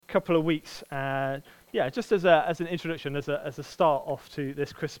couple of weeks, just as an introduction, as a start off to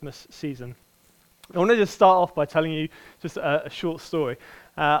this Christmas season. I want to just start off by telling you just a short story.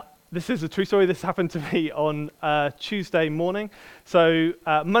 This is a true story. This happened to me on Tuesday morning. So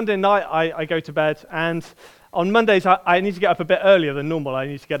Monday night, I go to bed, and on Mondays, I need to get up a bit earlier than normal. I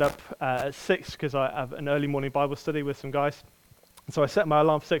need to get up at 6 because I have an early morning Bible study with some guys. So I set my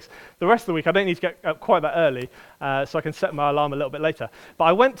alarm for 6. The rest of the week, I don't need to get up quite that early, so I can set my alarm a little bit later. But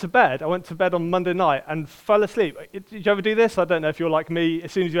I went to bed on Monday night and fell asleep. Did you ever do this? I don't know if you're like me.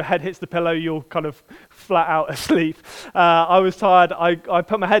 As soon as your head hits the pillow, you're kind of flat out asleep. I was tired. I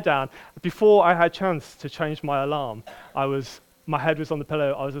put my head down. Before I had a chance to change my alarm, my head was on the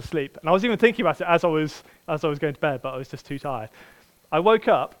pillow, I was asleep. And I was even thinking about it as I was going to bed, but I was just too tired. I woke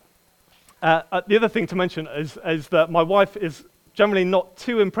up. The other thing to mention is that my wife is generally not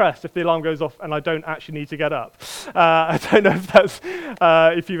too impressed if the alarm goes off and I don't actually need to get up. I don't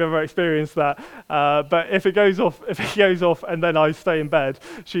know if you've ever experienced that, but if it goes off and then I stay in bed,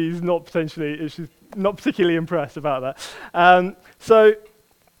 she's not particularly impressed about that. So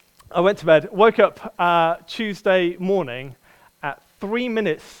I went to bed, woke up Tuesday morning at 3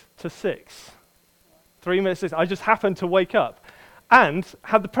 minutes to 6. 3 minutes to 6. I just happened to wake up and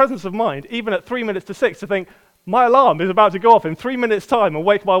had the presence of mind, even at 3 minutes to 6, to think, my alarm is about to go off in 3 minutes' time and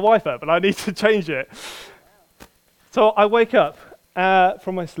wake my wife up, and I need to change it. So I wake up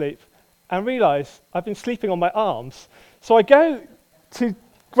from my sleep and realize I've been sleeping on my arms. So I go to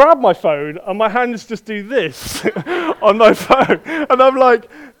grab my phone, and my hands just do this on my phone. And I'm like,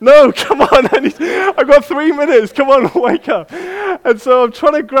 no, come on, I've got 3 minutes, come on, wake up. And so I'm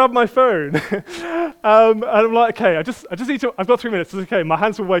trying to grab my phone. And I'm like, okay, I just need to, I've got 3 minutes, it's okay, my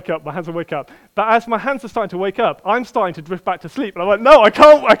hands will wake up. But as my hands are starting to wake up, I'm starting to drift back to sleep. And I'm like, no, I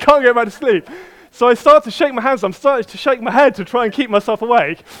can't get back to sleep. So I start to shake my hands, I'm starting to shake my head to try and keep myself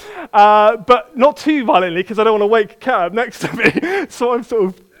awake, but not too violently because I don't want to wake Kat up next to me. So I'm sort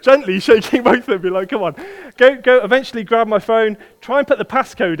of gently shaking both of them, be like, come on. Go, eventually grab my phone, try and put the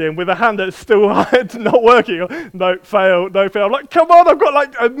passcode in with a hand that's still not working. No, fail. I'm like, come on, I've got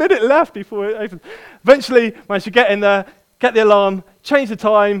like a minute left before it opens. Eventually, managed to get in there, get the alarm, change the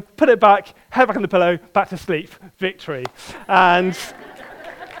time, put it back, head back on the pillow, back to sleep. Victory. And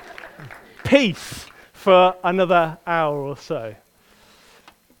peace for another hour or so.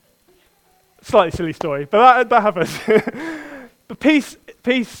 Slightly silly story, but that happens. But peace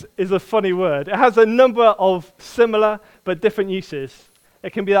is a funny word. It has a number of similar but different uses.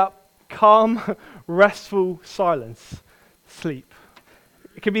 It can be that calm, restful silence, sleep.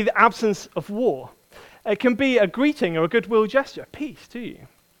 It can be the absence of war. It can be a greeting or a goodwill gesture, peace to you.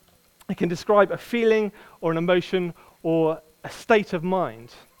 It can describe a feeling or an emotion or a state of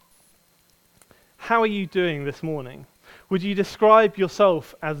mind. How are you doing this morning? Would you describe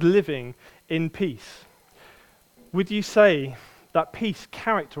yourself as living in peace? Would you say that peace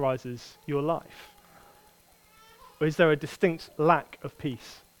characterizes your life? Or is there a distinct lack of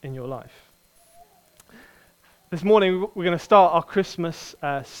peace in your life? This morning, we're going to start our Christmas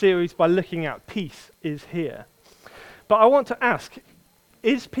series by looking at peace is here. But I want to ask,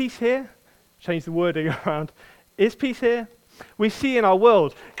 is peace here? Change the wording around. Is peace here? We see in our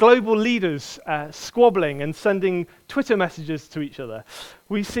world global leaders squabbling and sending Twitter messages to each other.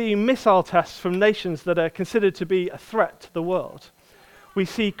 We see missile tests from nations that are considered to be a threat to the world. We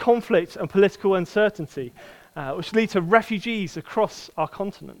see conflict and political uncertainty, which lead to refugees across our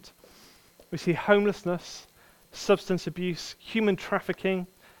continent. We see homelessness, substance abuse, human trafficking,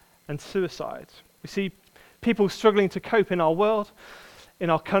 and suicide. We see people struggling to cope in our world, in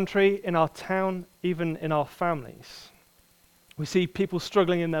our country, in our town, even in our families. We see people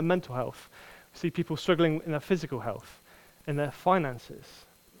struggling in their mental health. We see people struggling in their physical health, in their finances.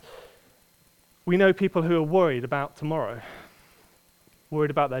 We know people who are worried about tomorrow, worried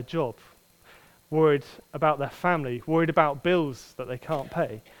about their job, worried about their family, worried about bills that they can't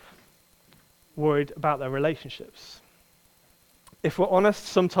pay, worried about their relationships. If we're honest,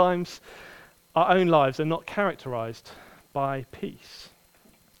 sometimes our own lives are not characterized by peace.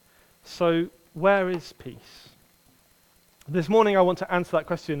 So where is peace? This morning I want to answer that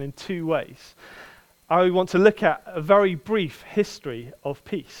question in two ways. I want to look at a very brief history of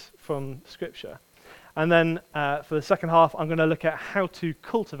peace from Scripture. And then for the second half, I'm going to look at how to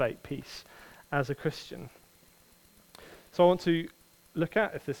cultivate peace as a Christian. So I want to look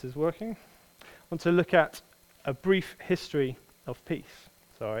at, if this is working, I want to look at a brief history of peace.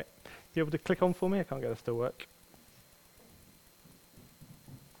 Sorry. You able to click on for me? I can't get this to work.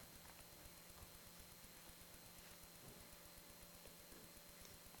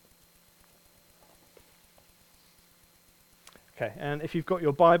 Okay, and if you've got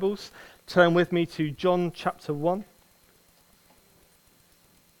your Bibles, turn with me to John chapter 1.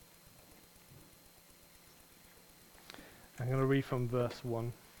 I'm going to read from verse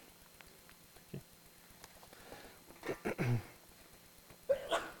 1.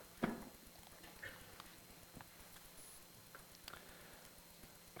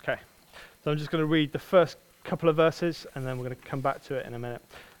 Okay, so I'm just going to read the first couple of verses, and then we're going to come back to it in a minute.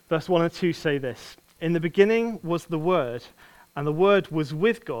 Verse 1 and 2 say this: "In the beginning was the Word, and the Word was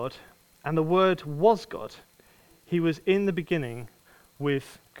with God, and the Word was God. He was in the beginning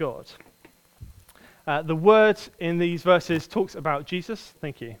with God." The word in these verses talks about Jesus.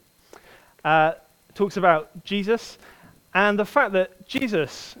 Thank you. Talks about Jesus and the fact that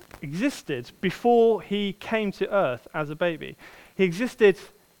Jesus existed before he came to earth as a baby. He existed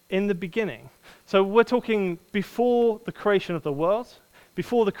in the beginning. So we're talking before the creation of the world,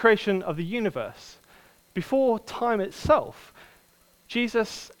 before the creation of the universe, before time itself.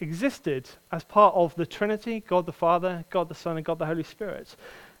 Jesus existed as part of the Trinity, God the Father, God the Son, and God the Holy Spirit.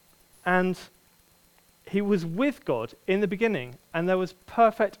 And he was with God in the beginning, and there was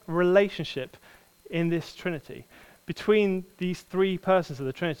perfect relationship in this Trinity. Between these three persons of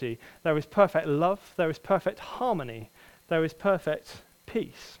the Trinity, there is perfect love, there is perfect harmony, there is perfect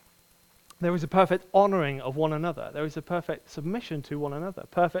peace. There is a perfect honoring of one another. There is a perfect submission to one another,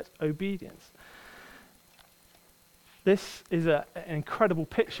 perfect obedience. This is an incredible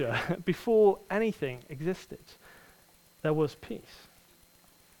picture. Before anything existed, there was peace.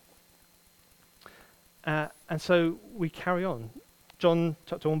 And so we carry on. John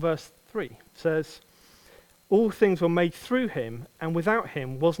chapter 1 verse 3 says, "All things were made through him, and without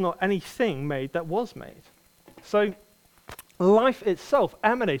him was not anything made that was made." So life itself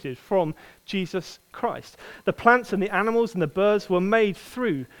emanated from Jesus Christ. The plants and the animals and the birds were made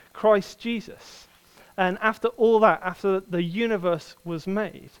through Christ Jesus. And after all that, after the universe was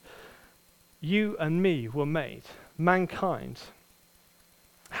made, you and me were made, mankind.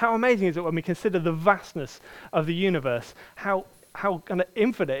 How amazing is it when we consider the vastness of the universe, how kind of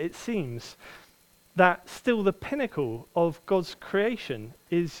infinite it seems, that still the pinnacle of God's creation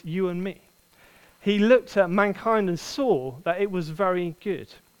is you and me. He looked at mankind and saw that it was very good.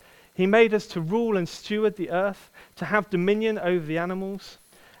 He made us to rule and steward the earth, to have dominion over the animals,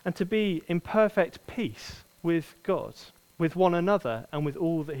 and to be in perfect peace with God, with one another, and with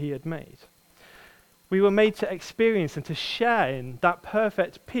all that he had made. We were made to experience and to share in that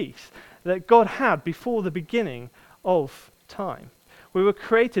perfect peace that God had before the beginning of time. We were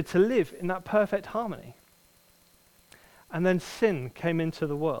created to live in that perfect harmony. And then sin came into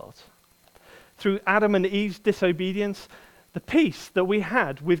the world. Through Adam and Eve's disobedience, the peace that we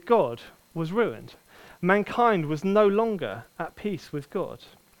had with God was ruined. Mankind was no longer at peace with God.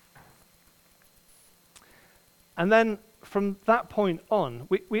 And then from that point on,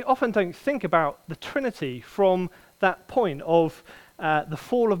 we often don't think about the Trinity from that point of the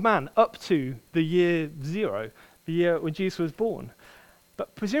fall of man up to the year 0, the year when Jesus was born.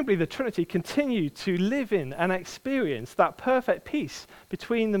 But presumably the Trinity continued to live in and experience that perfect peace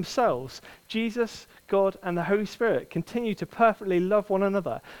between themselves. Jesus, God, and the Holy Spirit continue to perfectly love one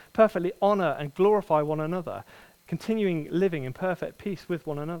another, perfectly honor and glorify one another, continuing living in perfect peace with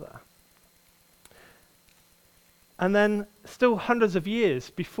one another. And then, still hundreds of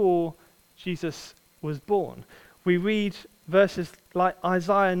years before Jesus was born, we read verses like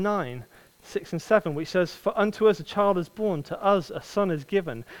Isaiah 9, 6 and 7, which says, "For unto us a child is born, to us a son is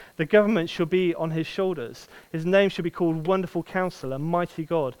given. The government shall be on his shoulders. His name shall be called Wonderful Counselor, Mighty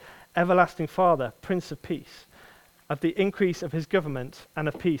God, Everlasting Father, Prince of Peace. Of the increase of his government and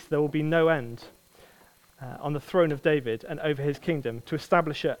of peace there will be no end. On the throne of David and over his kingdom, to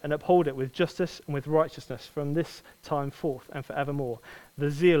establish it and uphold it with justice and with righteousness from this time forth and forevermore. The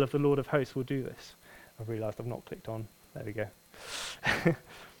zeal of the Lord of hosts will do this." I've realized I've not clicked on. There we go.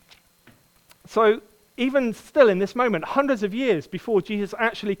 So even still in this moment, hundreds of years before Jesus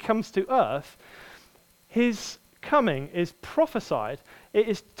actually comes to earth, his coming is prophesied. It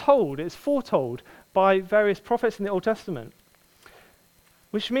is told, it's foretold by various prophets in the Old Testament,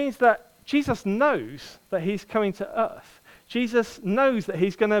 which means that Jesus knows that he's coming to earth. Jesus knows that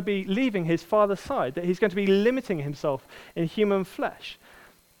he's going to be leaving his Father's side, that he's going to be limiting himself in human flesh.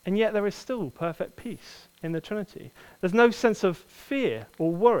 And yet there is still perfect peace in the Trinity. There's no sense of fear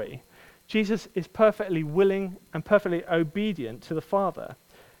or worry. Jesus is perfectly willing and perfectly obedient to the Father,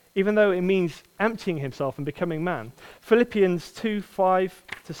 even though it means emptying himself and becoming man. Philippians 2,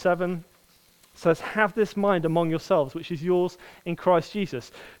 5-7 says, "Have this mind among yourselves, which is yours in Christ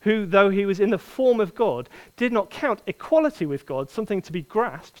Jesus, who, though he was in the form of God, did not count equality with God something to be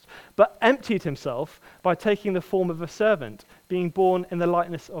grasped, but emptied himself by taking the form of a servant, being born in the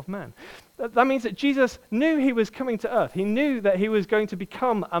likeness of man. That means that Jesus knew he was coming to earth. He knew that he was going to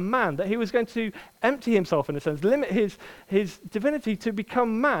become a man, that he was going to empty himself, in a sense, limit his divinity to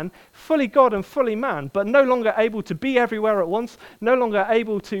become man, fully God and fully man, but no longer able to be everywhere at once, no longer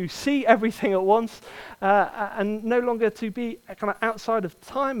able to see everything at once, and no longer to be kind of outside of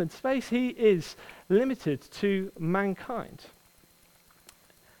time and space. He is limited to mankind.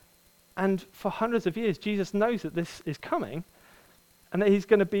 And for hundreds of years, Jesus knows that this is coming, and that he's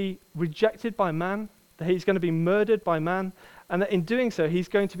going to be rejected by man, that he's going to be murdered by man, and that in doing so, he's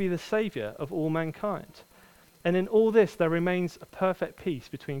going to be the savior of all mankind. And in all this, there remains a perfect peace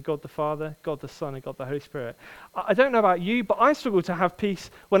between God the Father, God the Son, and God the Holy Spirit. I don't know about you, but I struggle to have peace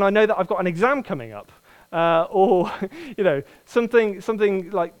when I know that I've got an exam coming up, or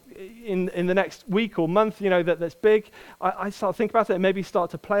something like in the next week or month, that's big. I start to think about it and maybe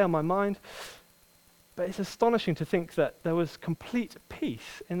start to play on my mind. But it's astonishing to think that there was complete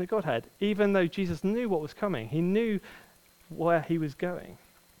peace in the Godhead, even though Jesus knew what was coming. He knew where he was going.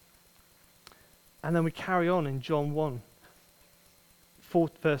 And then we carry on in John 1,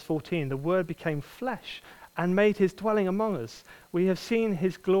 verse 14. The Word became flesh and made his dwelling among us. We have seen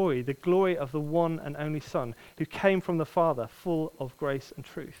his glory, the glory of the one and only Son, who came from the Father, full of grace and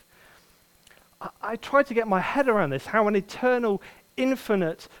truth. I tried to get my head around this, how an eternal,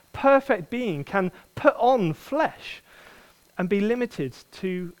 infinite, perfect being can put on flesh and be limited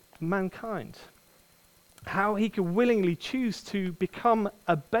to mankind. How he could willingly choose to become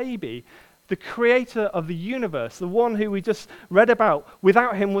a baby, the creator of the universe, the one who we just read about.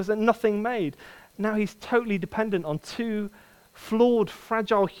 Without him was nothing made. Now he's totally dependent on two flawed,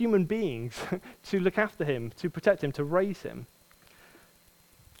 fragile human beings to look after him, to protect him, to raise him.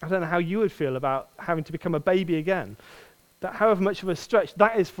 I don't know how you would feel about having to become a baby again. That however much of a stretch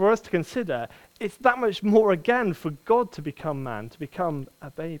that is for us to consider, it's that much more again for God to become man, to become a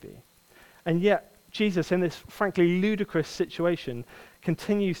baby. And yet, Jesus, in this frankly ludicrous situation,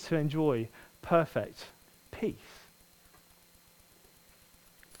 continues to enjoy perfect peace.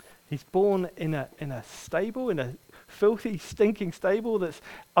 He's born in a stable, in a filthy, stinking stable that's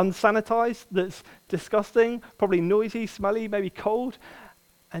unsanitized, that's disgusting, probably noisy, smelly, maybe cold,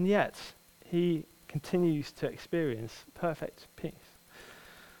 and yet he continues to experience perfect peace.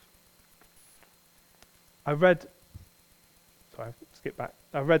 I read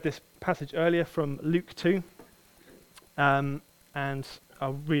this passage earlier from Luke 2, and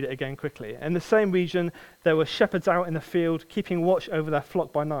I'll read it again quickly. In the same region, there were shepherds out in the field, keeping watch over their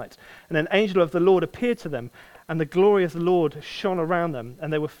flock by night. And an angel of the Lord appeared to them, and the glory of the Lord shone around them,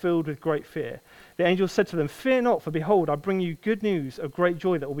 and they were filled with great fear. The angel said to them, "Fear not, for behold, I bring you good news of great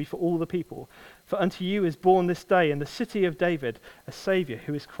joy that will be for all the people. For unto you is born this day in the city of David a Saviour,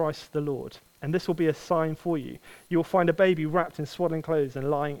 who is Christ the Lord. And this will be a sign for you. You will find a baby wrapped in swaddling clothes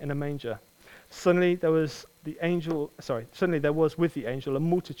and lying in a manger." Suddenly there was with the angel a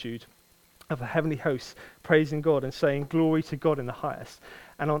multitude of the heavenly hosts praising God and saying, "Glory to God in the highest,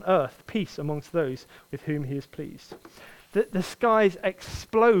 and on earth peace amongst those with whom he is pleased." The skies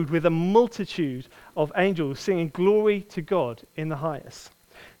explode with a multitude of angels singing glory to God in the highest.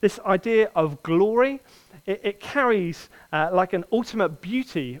 This idea of glory, it carries like an ultimate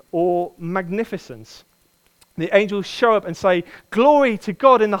beauty or magnificence. The angels show up and say, "Glory to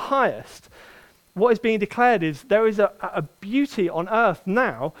God in the highest." What is being declared is there is a beauty on earth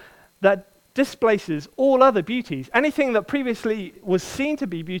now that displaces all other beauties. Anything that previously was seen to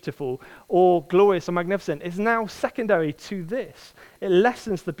be beautiful or glorious or magnificent is now secondary to this. It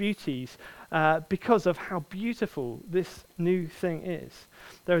lessens the beauties because of how beautiful this new thing is.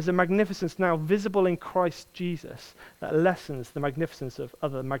 There is a magnificence now visible in Christ Jesus that lessens the magnificence of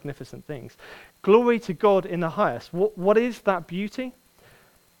other magnificent things. Glory to God in the highest. What is that beauty?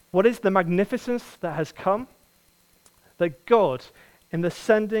 What is the magnificence that has come? That God, in the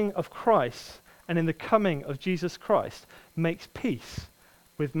sending of Christ and in the coming of Jesus Christ, makes peace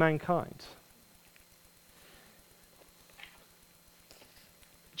with mankind.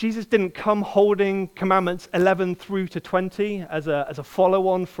 Jesus didn't come holding commandments 11 through to 20 as a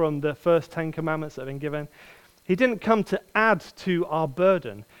follow-on from the first 10 commandments that have been given. He didn't come to add to our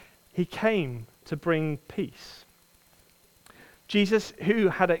burden. He came to bring peace. Jesus, who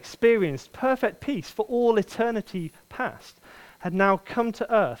had experienced perfect peace for all eternity past, had now come to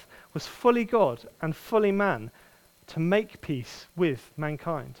earth, was fully God and fully man, to make peace with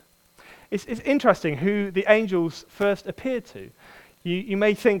mankind. It's interesting who the angels first appeared to. You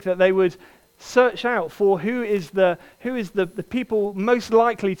may think that they would search out for who is the people most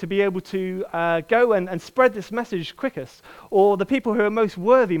likely to be able to go and spread this message quickest, or the people who are most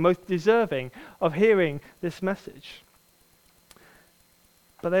worthy, most deserving of hearing this message.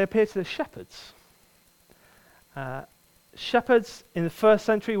 but they appear to the shepherds. Shepherds in the first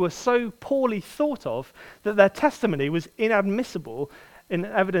century were so poorly thought of that their testimony was inadmissible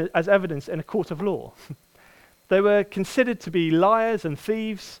as evidence in a court of law. They were considered to be liars and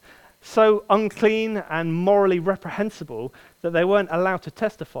thieves, so unclean and morally reprehensible that they weren't allowed to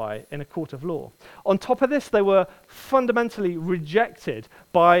testify in a court of law. On top of this, they were fundamentally rejected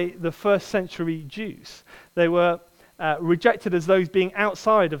by the first century Jews. They were rejected as those being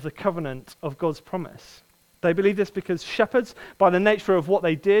outside of the covenant of God's promise. They believed this because shepherds, by the nature of what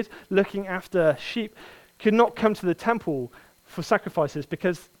they did, looking after sheep, could not come to the temple for sacrifices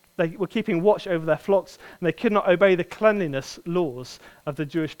because they were keeping watch over their flocks and they could not obey the cleanliness laws of the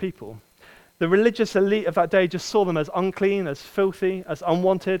Jewish people. The religious elite of that day just saw them as unclean, as filthy, as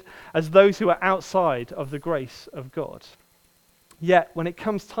unwanted, as those who were outside of the grace of God. Yet, when it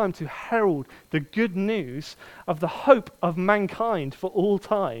comes time to herald the good news of the hope of mankind for all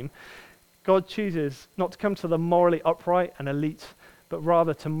time, God chooses not to come to the morally upright and elite, but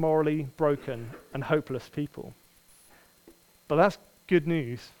rather to morally broken and hopeless people. But that's good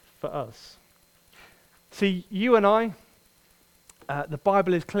news for us. See, you and I, the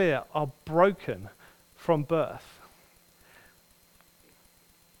Bible is clear, are broken from birth.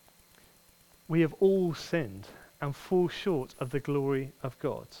 We have all sinned and fall short of the glory of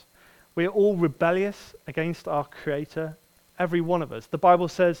God. We are all rebellious against our Creator, every one of us. The Bible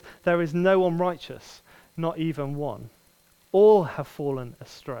says there is no one righteous, not even one. All have fallen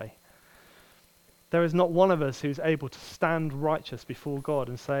astray. There is not one of us who's able to stand righteous before God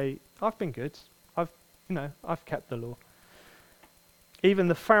and say, I've been good. I've kept the law. Even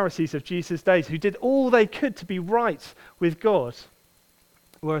the Pharisees of Jesus' days, who did all they could to be right with God,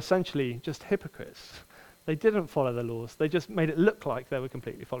 were essentially just hypocrites. They didn't follow the laws. They just made it look like they were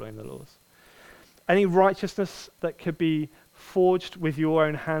completely following the laws. Any righteousness that could be forged with your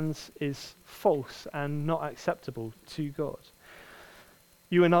own hands is false and not acceptable to God.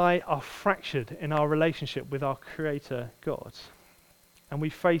 You and I are fractured in our relationship with our Creator God. And we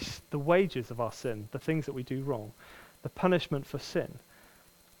face the wages of our sin, the things that we do wrong, the punishment for sin,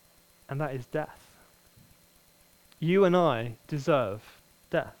 and that is death. You and I deserve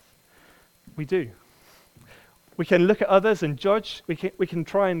death. We do. We can look at others and judge. We can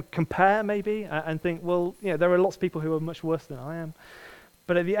try and compare maybe and think, well, there are lots of people who are much worse than I am.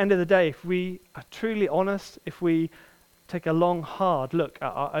 But at the end of the day, if we are truly honest, if we take a long, hard look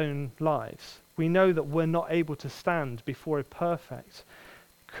at our own lives, we know that we're not able to stand before a perfect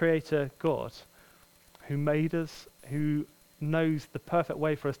Creator God who made us, who knows the perfect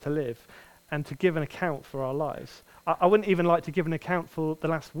way for us to live and to give an account for our lives. I wouldn't even like to give an account for the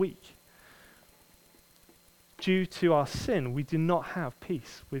last week. Due to our sin, we do not have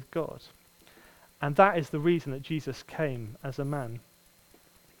peace with God. And that is the reason that Jesus came as a man.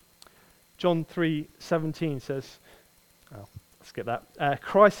 John 3:17 says, skip that.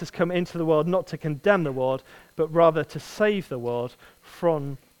 Christ has come into the world not to condemn the world, but rather to save the world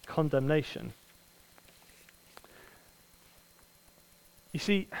from condemnation. You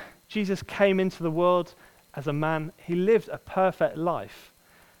see, Jesus came into the world as a man. He lived a perfect life,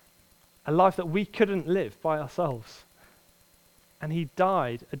 a life that we couldn't live by ourselves. And he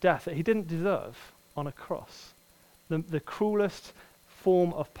died a death that he didn't deserve on a cross. The cruelest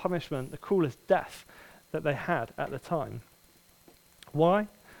form of punishment, the cruelest death that they had at the time. Why?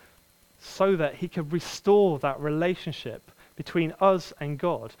 So that he could restore that relationship between us and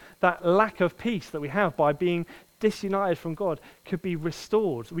God. That lack of peace that we have by being disunited from God could be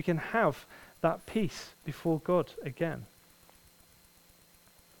restored. We can have that peace before God again.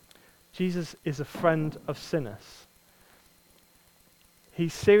 Jesus is a friend of sinners.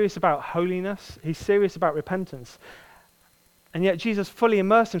 He's serious about holiness. He's serious about repentance. And yet Jesus fully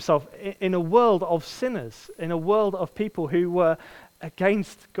immersed himself in a world of sinners, in a world of people who were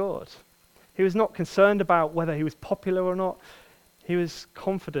against God. He was not concerned about whether he was popular or not. He was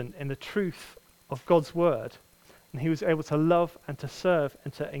confident in the truth of God's word. And he was able to love and to serve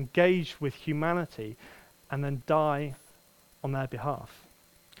and to engage with humanity and then die on their behalf.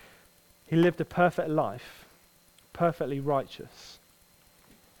 He lived a perfect life, perfectly righteous.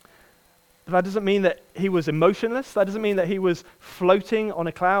 But that doesn't mean that he was emotionless. That doesn't mean that he was floating on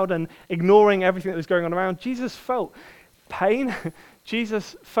a cloud and ignoring everything that was going on around. Jesus felt pain.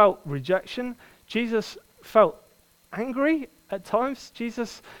 Jesus felt rejection. Jesus felt angry at times.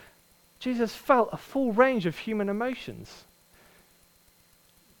 Jesus felt a full range of human emotions.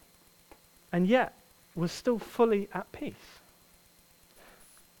 And yet was still fully at peace.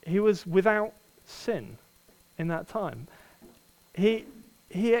 He was without sin in that time. He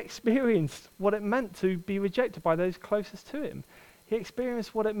experienced what it meant to be rejected by those closest to him. He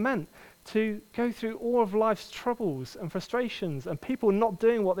experienced what it meant to go through all of life's troubles and frustrations and people not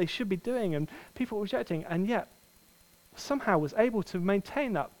doing what they should be doing and people rejecting, and yet somehow was able to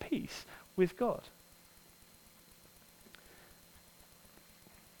maintain that peace with God.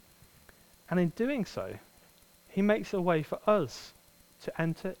 And in doing so, he makes a way for us to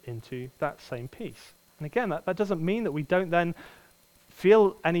enter into that same peace. And again, that doesn't mean that we don't then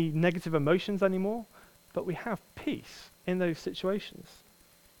feel any negative emotions anymore, but we have peace in those situations.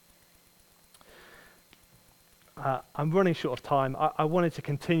 I'm running short of time. I wanted to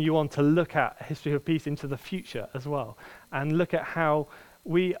continue on to look at a history of peace into the future as well, and look at how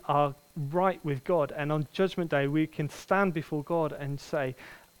we are right with God, and on Judgment Day we can stand before God and say,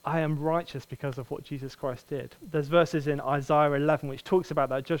 I am righteous because of what Jesus Christ did. There's verses in Isaiah 11 which talks about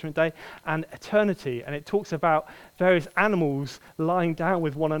that Judgment Day and eternity, and it talks about various animals lying down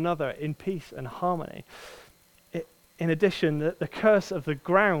with one another in peace and harmony. In addition, the curse of the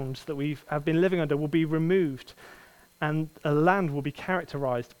ground that we have been living under will be removed, and a land will be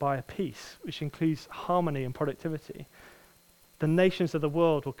characterized by a peace, which includes harmony and productivity. The nations of the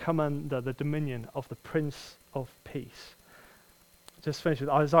world will come under the dominion of the Prince of Peace. Just finish with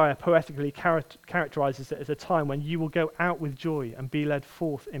Isaiah poetically characterizes it as a time when you will go out with joy and be led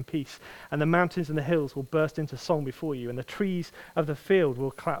forth in peace, and the mountains and the hills will burst into song before you, and the trees of the field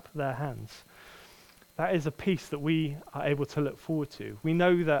will clap their hands. That is a peace that we are able to look forward to. We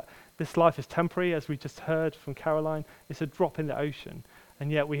know that this life is temporary, as we just heard from Caroline. It's a drop in the ocean,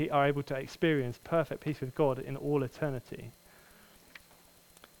 and yet we are able to experience perfect peace with God in all eternity.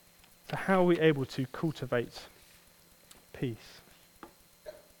 So how are we able to cultivate peace?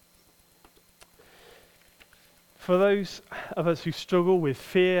 For those of us who struggle with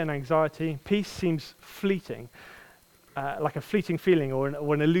fear and anxiety, peace seems fleeting, like a fleeting feeling or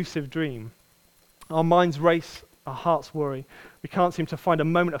an elusive dream. Our minds race, our hearts worry. We can't seem to find a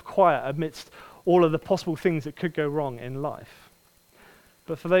moment of quiet amidst all of the possible things that could go wrong in life.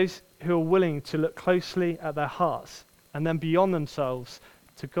 But for those who are willing to look closely at their hearts and then beyond themselves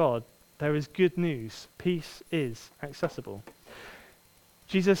to God, there is good news. Peace is accessible.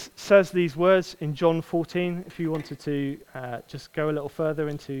 Jesus says these words in John 14. If you wanted to just go a little further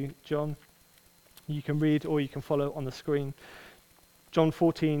into John, you can read or you can follow on the screen. John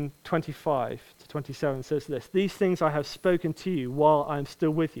 14:25-27 says this: "These things I have spoken to you while I am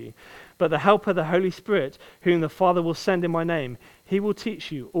still with you. But the Helper, the Holy Spirit, whom the Father will send in my name, he will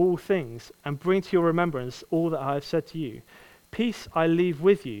teach you all things and bring to your remembrance all that I have said to you. Peace I leave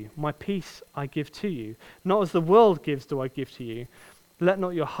with you, my peace I give to you. Not as the world gives do I give to you. Let not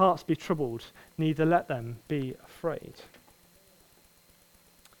your hearts be troubled, neither let them be afraid."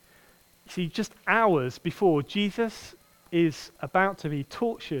 See, just hours before Jesus is about to be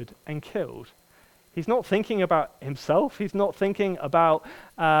tortured and killed, he's not thinking about himself. He's not thinking about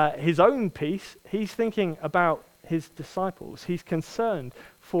his own peace. He's thinking about his disciples. He's concerned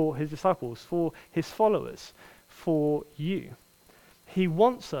for his disciples, for his followers, for you. He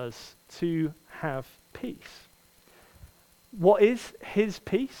wants us to have peace. What is his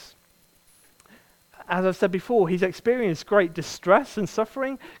peace? As I've said before, he's experienced great distress and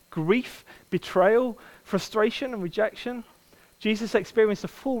suffering, grief, betrayal, frustration and rejection. Jesus experienced a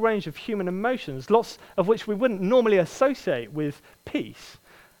full range of human emotions, lots of which we wouldn't normally associate with peace.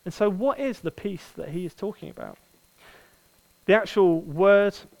 And so what is the peace that he is talking about? The actual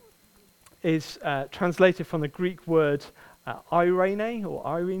word is translated from the Greek word irene or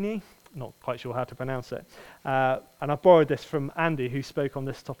irene. Not quite sure how to pronounce it. And I borrowed this from Andy, who spoke on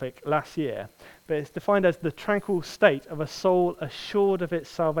this topic last year. But it's defined as the tranquil state of a soul assured of its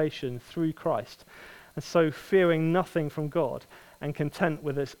salvation through Christ, and so fearing nothing from God and content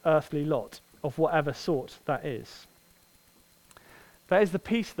with its earthly lot of whatever sort that is. That is the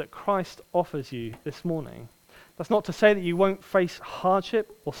peace that Christ offers you this morning. That's not to say that you won't face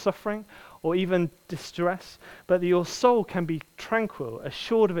hardship or suffering or even distress, but that your soul can be tranquil,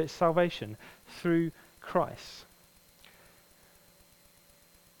 assured of its salvation through Christ.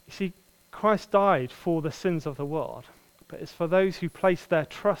 You see, Christ died for the sins of the world, but it's for those who place their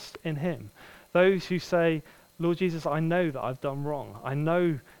trust in him, those who say, Lord Jesus, I know that I've done wrong. I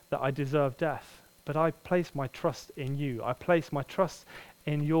know that I deserve death, but I place my trust in you. I place my trust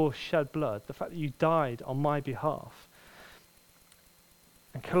in your shed blood, the fact that you died on my behalf.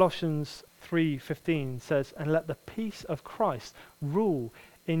 And Colossians 3:15 says, "And let the peace of Christ rule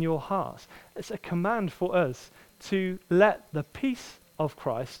in your hearts." It's a command for us to let the peace of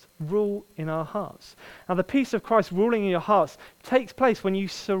Christ rule in our hearts. Now, the peace of Christ ruling in your hearts takes place when you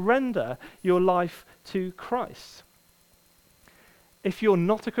surrender your life to Christ. If you're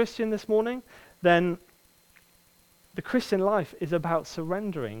not a Christian this morning, then The Christian life is about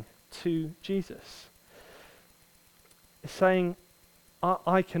surrendering to Jesus. It's saying,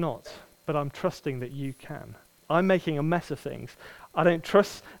 I cannot, but I'm trusting that you can. I'm making a mess of things. I don't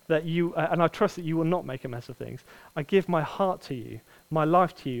trust that you, and I trust that you will not make a mess of things. I give my heart to you, my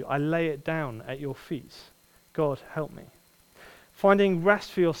life to you. I lay it down at your feet. God, help me. Finding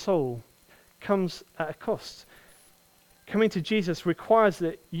rest for your soul comes at a cost. Coming to Jesus requires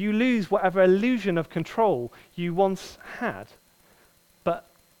that you lose whatever illusion of control you once had. But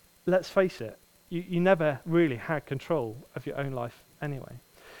let's face it, you never really had control of your own life anyway.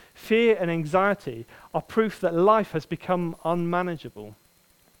 Fear and anxiety are proof that life has become unmanageable.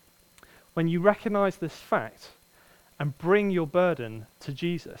 When you recognize this fact and bring your burden to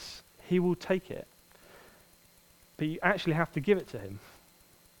Jesus, he will take it. But you actually have to give it to him.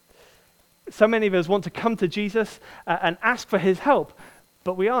 So many of us want to come to Jesus and ask for his help,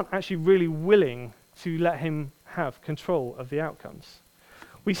 but we aren't actually really willing to let him have control of the outcomes.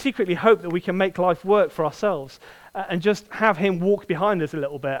 We secretly hope that we can make life work for ourselves and just have him walk behind us a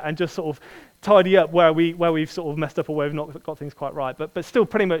little bit and just sort of tidy up where we've sort of messed up or where we've not got things quite right, but still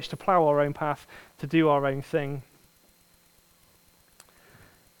pretty much to plow our own path, to do our own thing.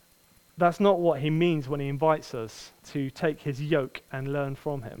 That's not what he means when he invites us to take his yoke and learn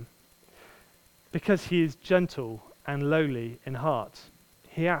from him. Because he is gentle and lowly in heart,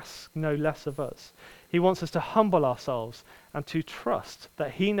 he asks no less of us. He wants us to humble ourselves and to trust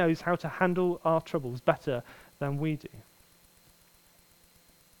that he knows how to handle our troubles better than we do.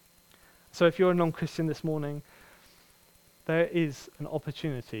 So if you're a non-Christian this morning, there is an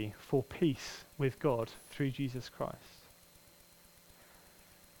opportunity for peace with God through Jesus Christ.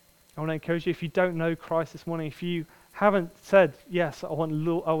 I want to encourage you, if you don't know Christ this morning, if you haven't said, yes, I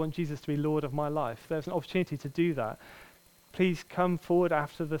want Jesus to be Lord of my life, there's an opportunity to do that. Please come forward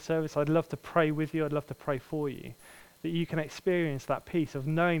after the service. I'd love to pray with you. I'd love to pray for you, that you can experience that peace of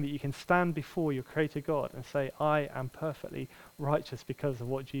knowing that you can stand before your Creator God and say, I am perfectly righteous because of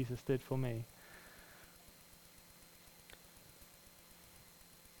what Jesus did for me.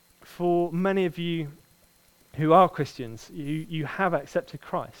 For many of you who are Christians, you have accepted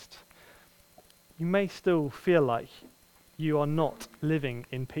Christ. You may still feel like you are not living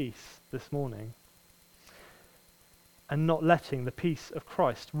in peace this morning and not letting the peace of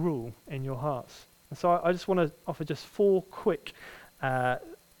Christ rule in your hearts. And so I just want to offer just four quick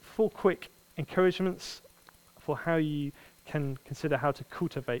encouragements for how you can consider how to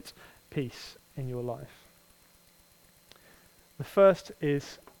cultivate peace in your life. The first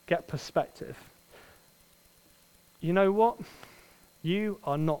is get perspective. You know what? You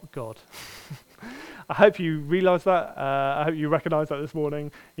are not God. I hope you realize that. I hope you recognize that this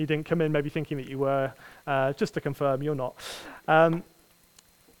morning. You didn't come in maybe thinking that you were. Just to confirm, you're not.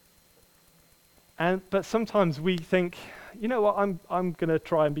 But sometimes we think, you know what, I'm going to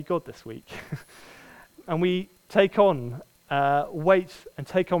try and be God this week. And we take on weight and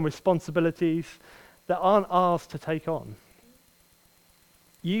take on responsibilities that aren't ours to take on.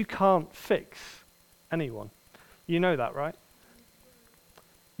 You can't fix anyone. You know that, right?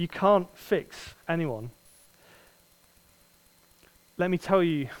 You can't fix anyone. Let me tell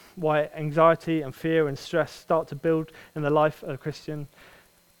you why anxiety and fear and stress start to build in the life of a Christian.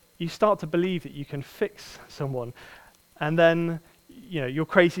 You start to believe that you can fix someone, and then your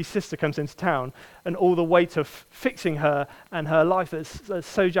crazy sister comes into town, and all the weight of fixing her and her life that's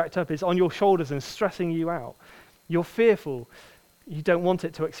so jacked up is on your shoulders and stressing you out. You're fearful. You don't want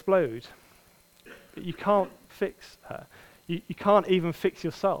it to explode. But you can't fix her. You can't even fix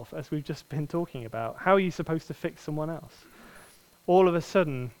yourself, as we've just been talking about. How are you supposed to fix someone else? All of a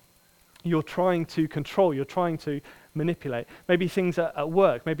sudden, you're trying to control, you're trying to manipulate. Maybe things at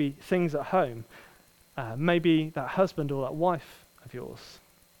work, maybe things at home, maybe that husband or that wife of yours,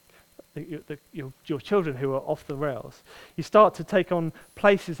 your children who are off the rails. You start to take on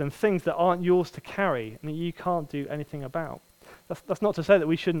places and things that aren't yours to carry and that you can't do anything about. That's not to say that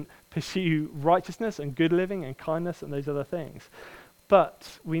we shouldn't pursue righteousness and good living and kindness and those other things.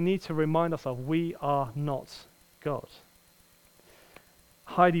 But we need to remind ourselves we are not God.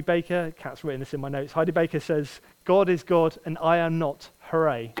 Heidi Baker, Kat's written this in my notes, Heidi Baker says, God is God and I am not,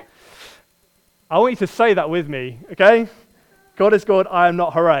 hooray. I want you to say that with me, okay? God is God, I am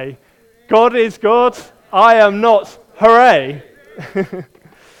not, hooray. God is God, I am not, hooray.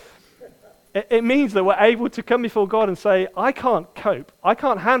 It means that we're able to come before God and say, I can't cope. I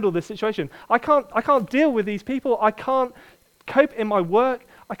can't handle this situation. I can't deal with these people. I can't cope in my work.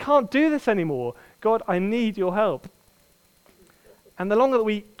 I can't do this anymore. God, I need your help. And the longer that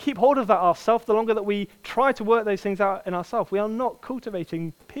we keep hold of that ourselves, the longer that we try to work those things out in ourselves, we are not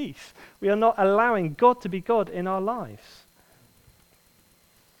cultivating peace. We are not allowing God to be God in our lives.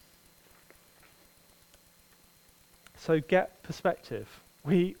 So get perspective.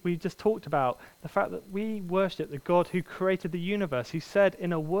 We just talked about the fact that we worship the God who created the universe, who said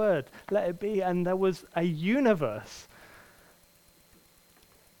in a word, let it be, and there was a universe.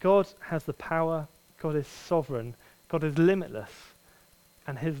 God has the power, God is sovereign, God is limitless,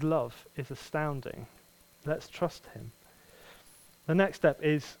 and his love is astounding. Let's trust him. The next step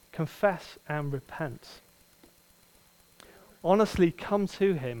is confess and repent. Honestly come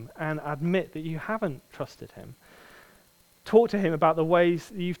to him and admit that you haven't trusted him. Talk to him about the ways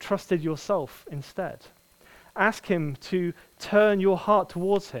that you've trusted yourself instead. Ask him to turn your heart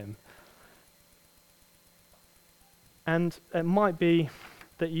towards him. And it might be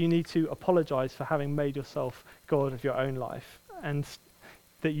that you need to apologize for having made yourself God of your own life, and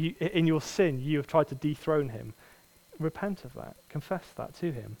that you, in your sin, you have tried to dethrone him. Repent of that. Confess that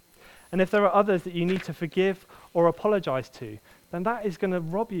to him. And if there are others that you need to forgive or apologize to, then that is going to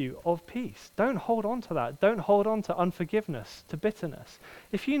rob you of peace. Don't hold on to that. Don't hold on to unforgiveness, to bitterness.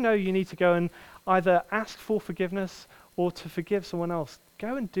 If you know you need to go and either ask for forgiveness or to forgive someone else,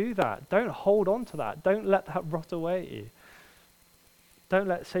 go and do that. Don't hold on to that. Don't let that rot away at you. Don't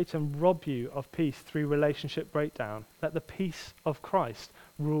let Satan rob you of peace through relationship breakdown. Let the peace of Christ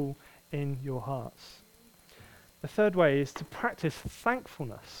rule in your hearts. The third way is to practice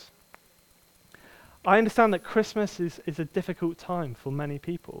thankfulness. I understand that Christmas is a difficult time for many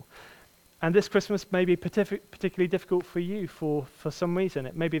people. And this Christmas may be particularly difficult for you for some reason.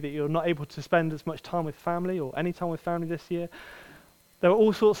 It may be that you're not able to spend as much time with family or any time with family this year. There are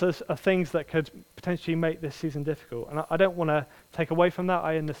all sorts of things that could potentially make this season difficult. And I don't want to take away from that.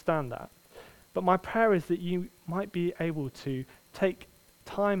 I understand that. But my prayer is that you might be able to take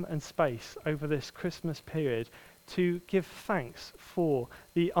time and space over this Christmas period to give thanks for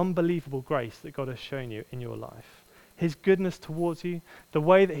the unbelievable grace that God has shown you in your life. His goodness towards you, the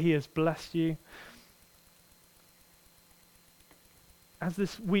way that he has blessed you. As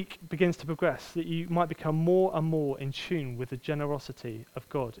this week begins to progress, that you might become more and more in tune with the generosity of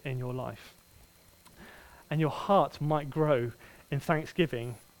God in your life. And your heart might grow in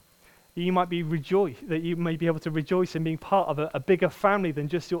thanksgiving. You might be that you may be able to rejoice in being part of a bigger family than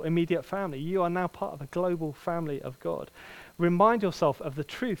just your immediate family. You are now part of a global family of God. Remind yourself of the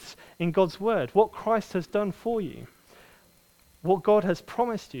truths in God's word, what Christ has done for you, what God has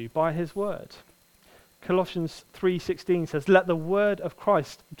promised you by his word. Colossians 3:16 says, "Let the word of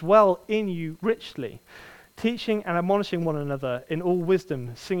Christ dwell in you richly, teaching and admonishing one another in all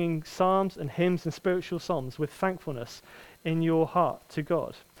wisdom, singing psalms and hymns and spiritual songs with thankfulness in your heart to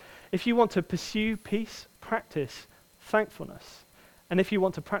God." If you want to pursue peace, practice thankfulness. And if you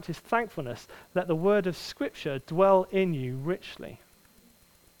want to practice thankfulness, let the word of Scripture dwell in you richly.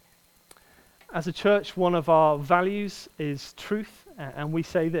 As a church, one of our values is truth, and we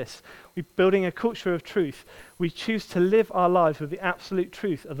say this: we're building a culture of truth. We choose to live our lives with the absolute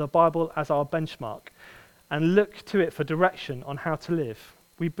truth of the Bible as our benchmark and look to it for direction on how to live.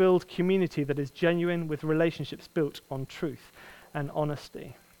 We build community that is genuine, with relationships built on truth and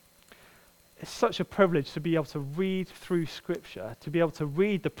honesty. It's such a privilege to be able to read through Scripture, to be able to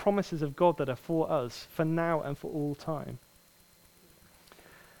read the promises of God that are for us, for now and for all time.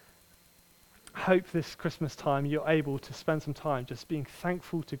 I hope this Christmas time you're able to spend some time just being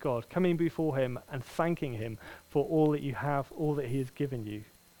thankful to God, coming before him and thanking him for all that you have, all that he has given you.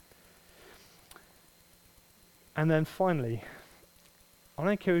 And then finally, I want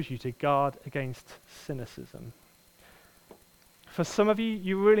to encourage you to guard against cynicism. For some of you,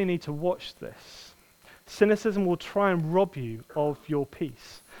 you really need to watch this. Cynicism will try and rob you of your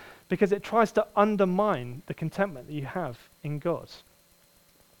peace because it tries to undermine the contentment that you have in God.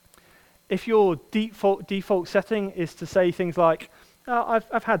 If your default setting is to say things like, "Oh,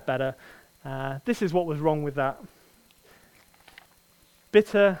 I've had better, this is what was wrong with that."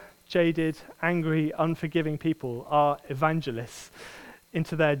 Bitter, jaded, angry, unforgiving people are evangelists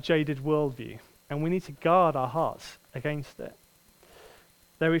into their jaded worldview, and we need to guard our hearts against it.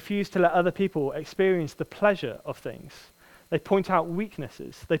 They refuse to let other people experience the pleasure of things. They point out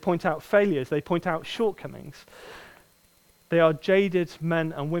weaknesses, they point out failures, they point out shortcomings. They are jaded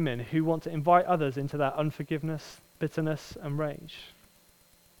men and women who want to invite others into their unforgiveness, bitterness, and rage.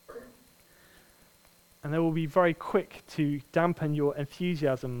 And they will be very quick to dampen your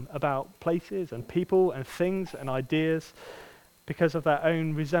enthusiasm about places and people and things and ideas because of their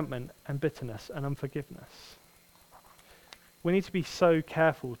own resentment and bitterness and unforgiveness. We need to be so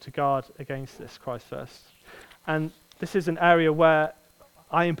careful to guard against this, Christ first. And this is an area where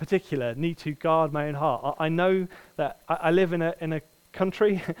I in particular need to guard my own heart. I know that I live in a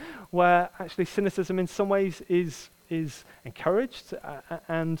country where actually cynicism in some ways is encouraged,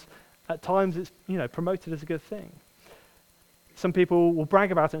 and at times it's promoted as a good thing. Some people will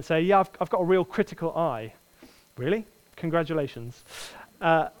brag about it and say, yeah, I've got a real critical eye. Really? Congratulations.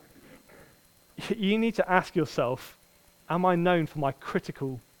 You need to ask yourself, am I known for my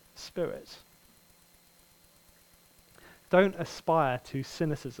critical spirit? Don't aspire to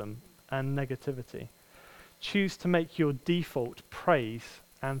cynicism and negativity. Choose to make your default praise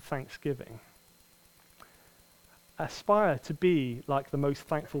and thanksgiving. Aspire to be like the most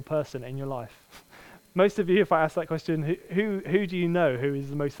thankful person in your life. Most of you, if I ask that question, who do you know who is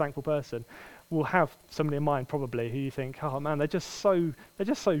the most thankful person, will have somebody in mind probably who you think, oh man, they're just so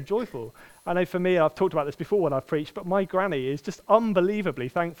joyful. I know for me, I've talked about this before when I've preached, but my granny is just unbelievably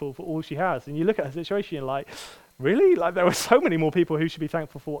thankful for all she has. And you look at her situation, you're like, really? Like there are so many more people who should be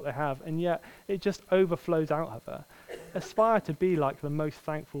thankful for what they have, and yet it just overflows out of her. Aspire to be like the most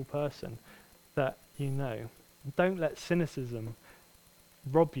thankful person that you know. Don't let cynicism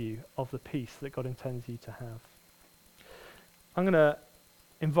rob you of the peace that God intends you to have. I'm going to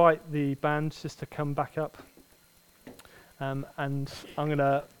invite the band just to come back up, and I'm going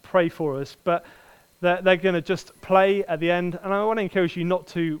to pray for us, but they're going to just play at the end, and I want to encourage you not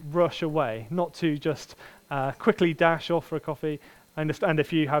to rush away, not to just quickly dash off for a coffee. I understand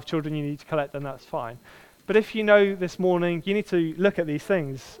if you have children you need to collect them, that's fine. But if you know this morning, you need to look at these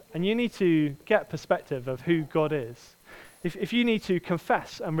things, and you need to get perspective of who God is. If you need to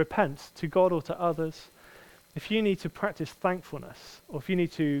confess and repent to God or to others, if you need to practice thankfulness, or if you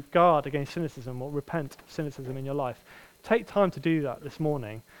need to guard against cynicism or repent of cynicism in your life, take time to do that this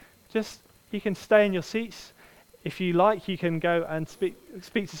morning. You can stay in your seats. If you like, you can go and speak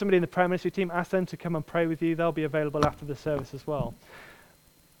to somebody in the prayer ministry team, ask them to come and pray with you. They'll be available after the service as well.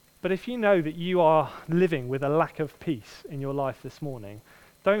 But if you know that you are living with a lack of peace in your life this morning,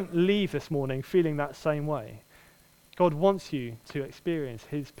 don't leave this morning feeling that same way. God wants you to experience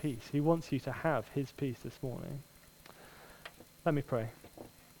his peace. He wants you to have his peace this morning. Let me pray.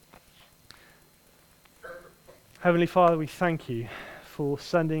 Heavenly Father, we thank you for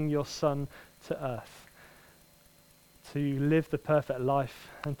sending your Son to earth to live the perfect life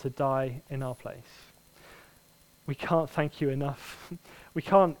and to die in our place. We can't thank you enough. We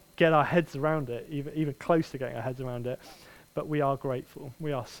can't get our heads around it, even close to getting our heads around it, but we are grateful.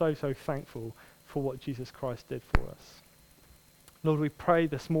 We are so thankful for what Jesus Christ did for us. Lord, we pray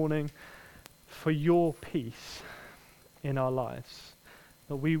this morning for your peace in our lives.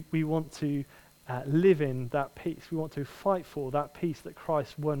 Lord, we want to live in that peace. We want to fight for that peace that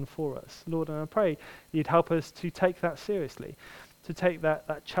Christ won for us. Lord, and I pray you'd help us to take that seriously, to take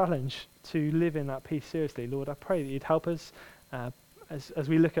that challenge to live in that peace seriously. Lord, I pray that you'd help us as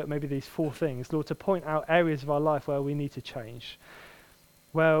we look at maybe these 4 things, Lord, to point out areas of our life where we need to change,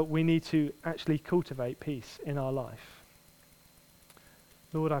 where we need to actually cultivate peace in our life.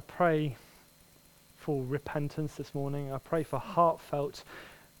 Lord, I pray for repentance this morning. I pray for heartfelt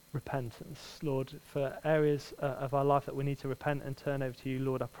repentance, Lord, for areas of our life that we need to repent and turn over to you.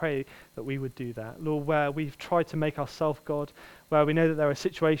 Lord, I pray that we would do that. Lord, where we've tried to make ourselves God, where we know that there are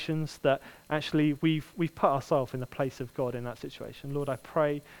situations that actually we've put ourselves in the place of God in that situation. Lord, I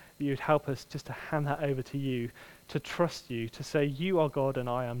pray that you'd help us just to hand that over to you, to trust you, to say you are God and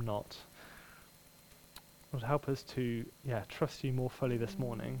I am not. Lord, help us to trust you more fully this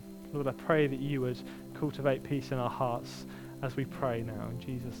morning. Lord, I pray that you would cultivate peace in our hearts as we pray now in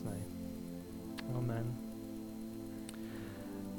Jesus' name. Amen.